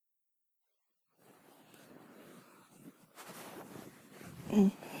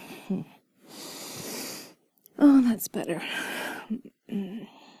Oh, that's better.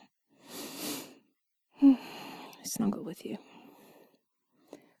 Snuggle with you.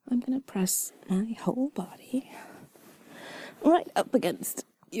 I'm going to press my whole body right up against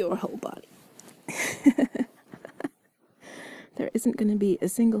your whole body. There isn't going to be a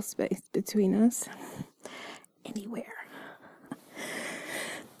single space between us anywhere.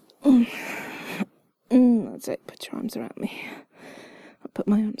 That's right, put your arms around me. I'll put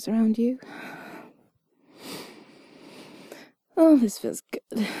my arms around you. Oh, this feels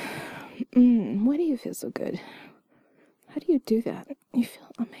good. Why do you feel so good? How do you do that? You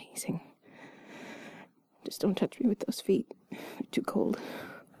feel amazing. Just don't touch me with those feet. They're too cold.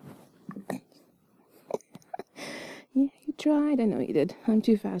 Yeah, you tried. I know you did. I'm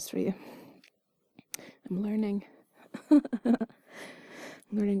too fast for you. I'm learning.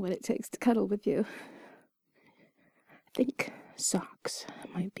 Learning what it takes to cuddle with you. I think socks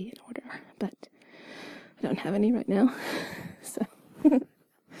might be in order, but I don't have any right now. So,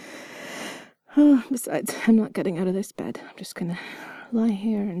 besides, I'm not getting out of this bed. I'm just gonna lie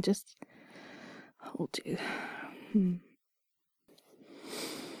here and just hold you.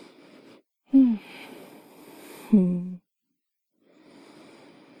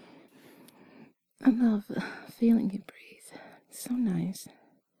 I love feeling you breathe. It's so nice.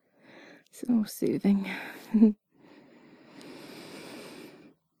 So soothing.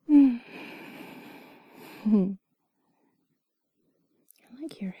 I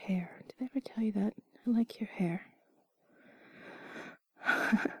like your hair. Did I ever tell you that? I like your hair.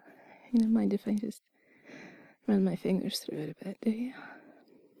 You don't mind if I just run my fingers through it a bit, do you?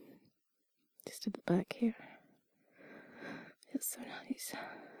 Just to the back here. Feels so nice.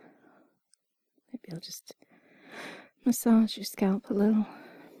 Maybe I'll just massage your scalp a little.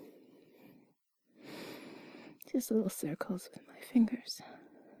 Just little circles with my fingers.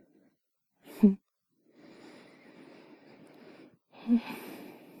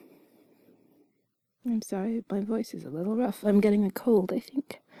 I'm sorry, my voice is a little rough. I'm getting a cold, I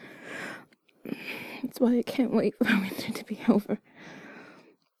think. That's why I can't wait for winter to be over.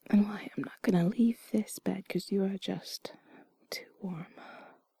 And why I'm not gonna leave this bed, because you are just too warm.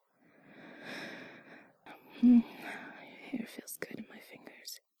 Your hair feels good in my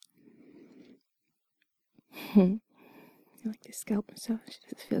fingers. You like the scalp massage?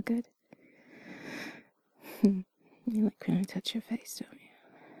 Does it feel good? You like when I touch your face, don't you?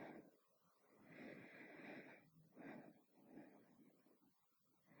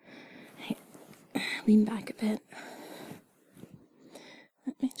 Hey, lean back a bit.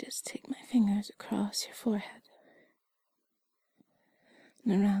 Let me just take my fingers across your forehead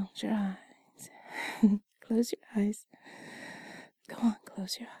and around your eyes. Close your eyes. Go on,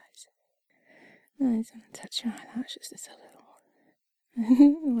 close your eyes. I just want to touch your eyelashes just a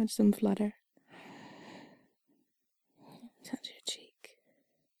little. Watch them flutter. Touch your cheek.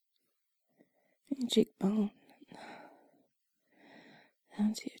 Your cheekbone.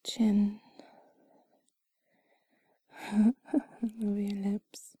 Down to your chin. Over your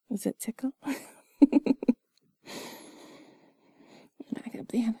lips. Does it tickle? Back up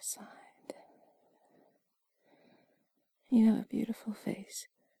the other side. You have a beautiful face.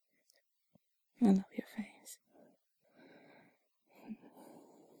 I love your face.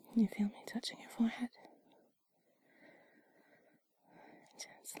 You feel me touching your forehead?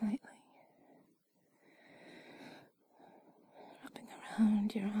 Just slightly. Rubbing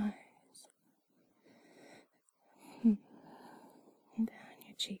around your eyes. And down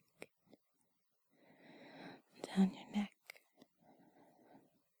your cheek. Down your neck.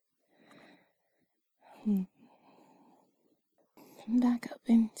 And back up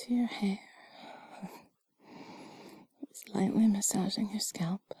into your hair. Slightly massaging your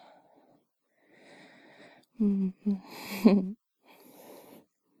scalp. You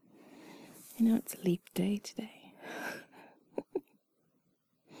know, it's leap day today.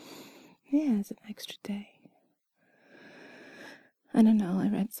 Yeah, it's an extra day. I don't know, I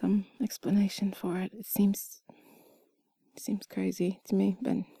read some explanation for it. It seems crazy to me,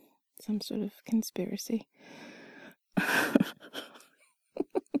 but some sort of conspiracy.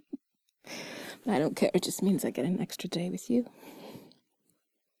 But I don't care, it just means I get an extra day with you.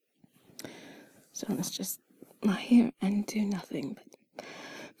 So let's just lie here and do nothing but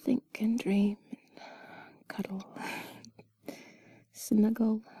think and dream and cuddle,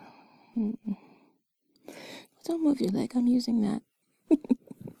 snuggle. Don't move your leg, I'm using that.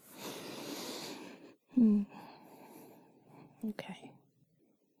 Okay.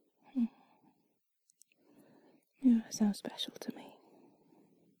 You're so special to me.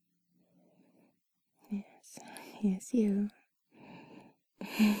 Yes, you.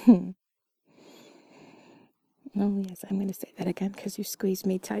 Oh, yes, I'm going to say that again because you squeeze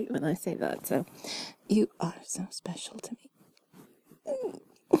me tight when I say that. So, you are so special to me.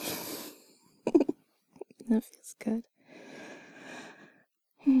 That feels good.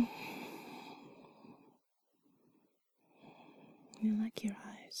 I like your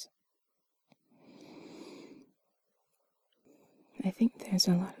eyes. I think there's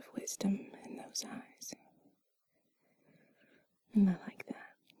a lot of wisdom in those eyes. And I like that.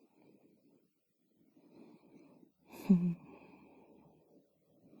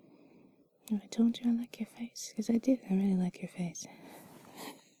 I told you I like your face, because I do. I really like your face.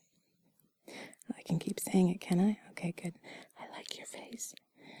 I can keep saying it, can I? Okay, good. I like your face.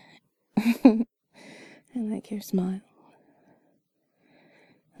 I like your smile.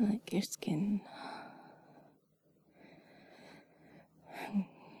 I like your skin. I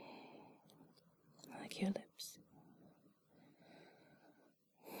like your lips.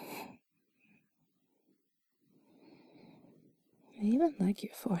 I even like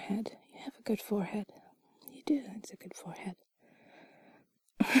your forehead. You have a good forehead. You do. It's a good forehead.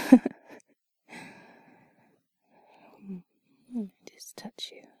 Just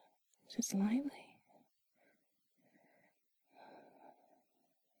touch you. Just lightly.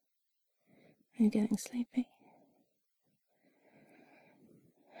 Are you getting sleepy?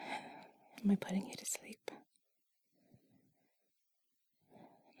 Am I putting you to sleep?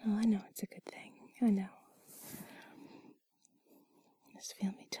 No, I know it's a good thing. I know. Just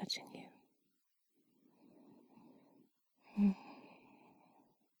feel me touching you.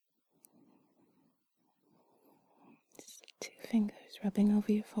 Just 2 fingers rubbing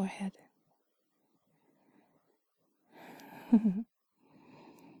over your forehead. Down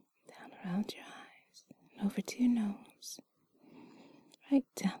around your eyes, and over to your nose. Right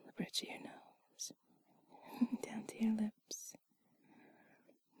down the bridge of your nose. Down to your lips.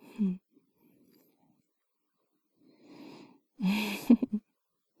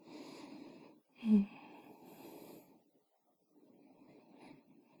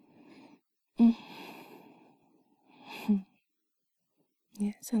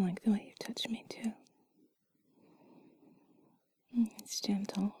 Yes, I like the way you touch me too. It's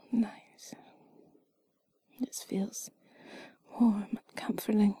gentle, nice. It just feels warm and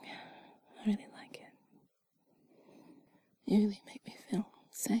comforting. I really like it. You really make me feel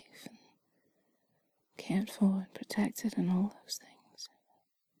safe and cared for and protected and all those things.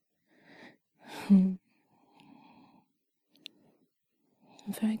 I'm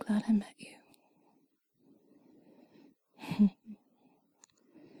very glad I met you.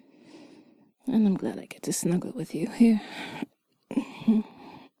 And I'm glad I get to snuggle with you here.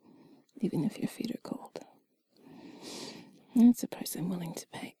 Even if your feet are cold. That's a price I'm willing to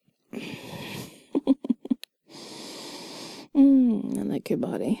pay. I like your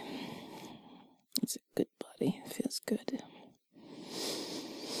body. It's a good body. It feels good.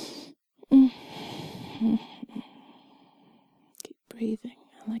 Keep breathing.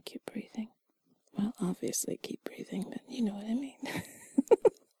 I like your breathing. Well, obviously keep breathing, but you know what I mean.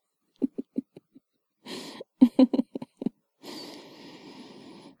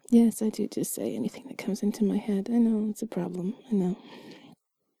 Yes, I do just say anything that comes into my head. I know it's a problem. I know.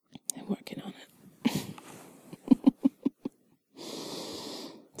 I'm working on it.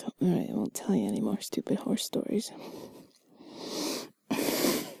 Alright, I won't tell you any more stupid horse stories.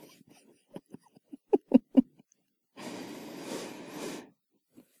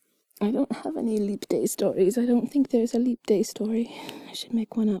 I don't have any leap day stories. I don't think there's a leap day story. I should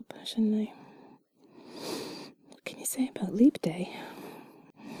make one up, shouldn't I? What can you say about leap day?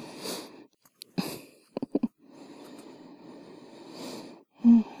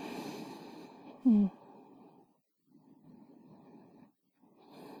 I'm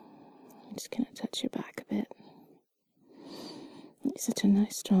just gonna touch your back a bit. It's such a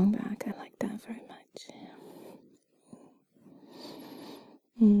nice strong back. I like that very much.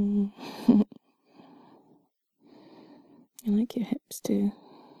 I like your hips too.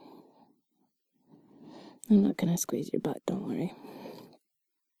 I'm not gonna squeeze your butt, don't worry.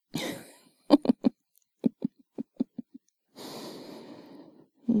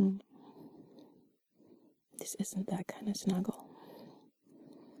 This isn't that kind of snuggle.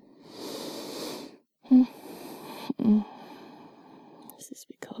 Let's just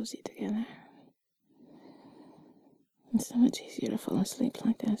be cozy together. It's so much easier to fall asleep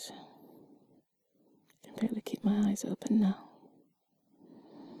like this. I can barely keep my eyes open now.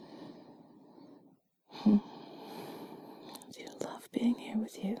 I do love being here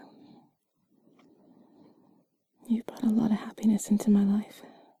with you. You brought a lot of happiness into my life.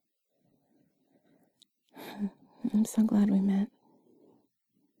 I'm so glad we met.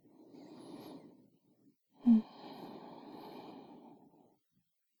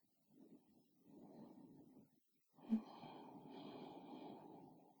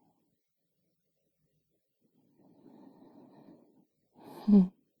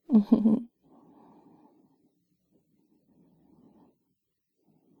 No,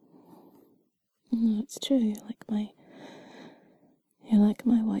 it's true. You're like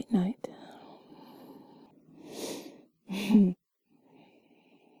my white knight.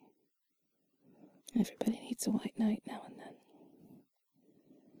 Everybody needs a white knight now and then.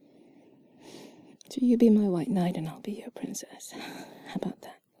 So you be my white knight and I'll be your princess. How about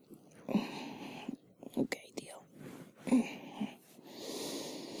that? Okay, deal.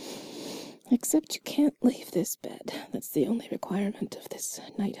 Except you can't leave this bed. That's the only requirement of this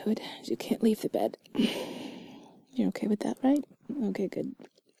knighthood. You can't leave the bed. You're okay with that, right? Okay, good.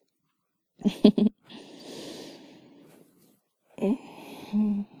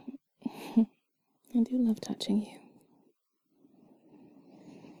 I do love touching you.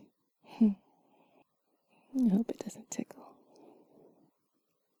 I hope it doesn't tickle.